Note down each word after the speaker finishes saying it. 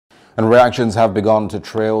And reactions have begun to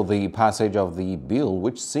trail the passage of the bill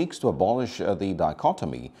which seeks to abolish the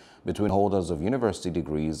dichotomy between holders of university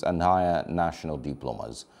degrees and higher national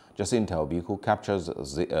diplomas. Jacinta Obiukwu captures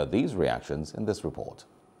these reactions in this report.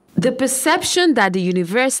 The perception that the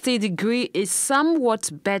university degree is somewhat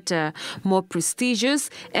better, more prestigious,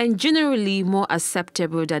 and generally more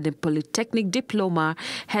acceptable than the polytechnic diploma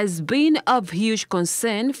has been of huge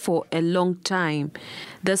concern for a long time.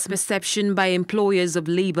 This perception by employers of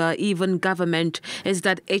labor, even government, is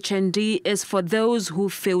that HND is for those who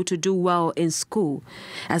fail to do well in school.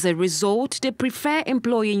 As a result, they prefer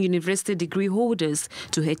employing university degree holders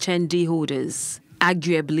to HND holders.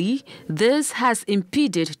 Arguably, this has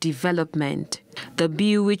impeded development. The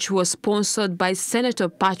bill, which was sponsored by Senator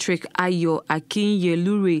Patrick Ayo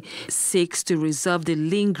Akinyelure, seeks to resolve the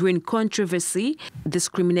lingering controversy,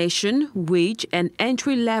 discrimination, wage, and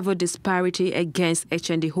entry-level disparity against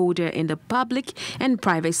HND holders in the public and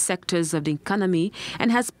private sectors of the economy,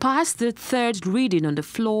 and has passed the third reading on the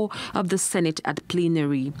floor of the Senate at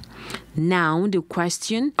plenary. Now, the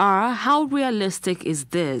question are, how realistic is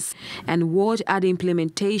this, and what are the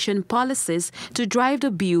implementation policies to drive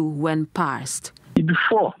the bill when passed?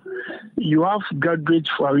 Before, you have graduate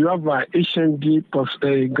for you have a HND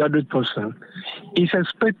graduate person is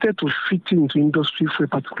expected to fit into industry for a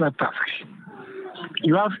particular task.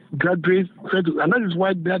 You have graduates, and that is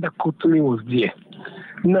why the dichotomy was there.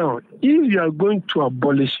 Now, if you are going to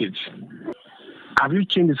abolish it, have you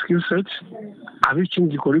changed the skill set? Have you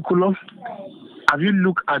changed the curriculum? Have you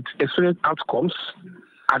looked at excellent outcomes?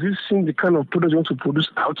 Have you seen the kind of products you want to produce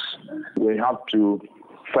out? We have to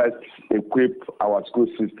first equip our school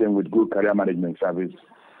system with good career management service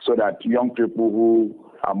so that young people who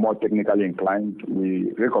are more technically inclined,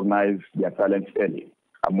 we recognize their talents early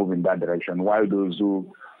and move in that direction, while those who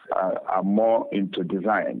are more into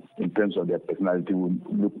design in terms of their personality will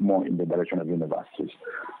look more in the direction of universities.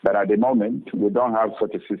 But at the moment, we don't have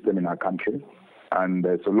such a system in our country. And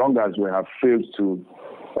so long as we have failed to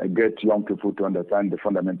get young people to understand the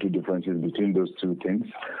fundamental differences between those two things,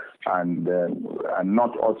 and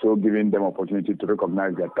not also giving them opportunity to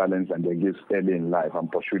recognize their talents and their gifts early in life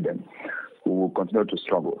and pursue them, we will continue to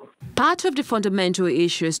struggle. Part of the fundamental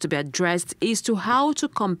issues to be addressed is to how to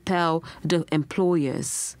compel the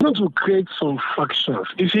employers. Not to create some factions.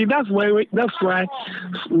 You see, that's why most time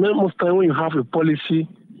when you have a policy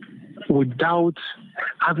without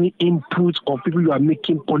having input of people you are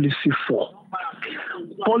making policy for.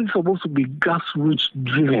 Policy is supposed to be grassroots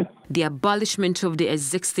driven. The abolishment of the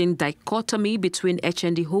existing dichotomy between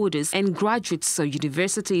HND holders and graduates of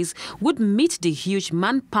universities would meet the huge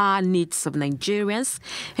manpower needs of Nigerians,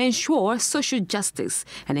 ensure social justice,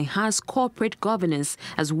 and enhance corporate governance,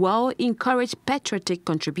 as well encourage patriotic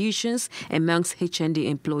contributions amongst HND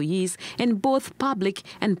employees in both public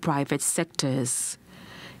and private sectors.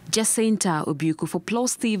 Jacinta Obiukwu for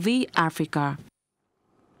Plus TV Africa.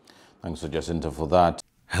 Thanks to Jacinta for that.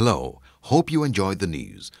 Hello, hope you enjoyed the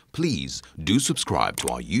news. Please do subscribe to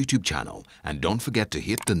our YouTube channel and don't forget to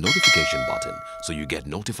hit the notification button so you get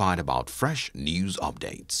notified about fresh news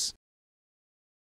updates.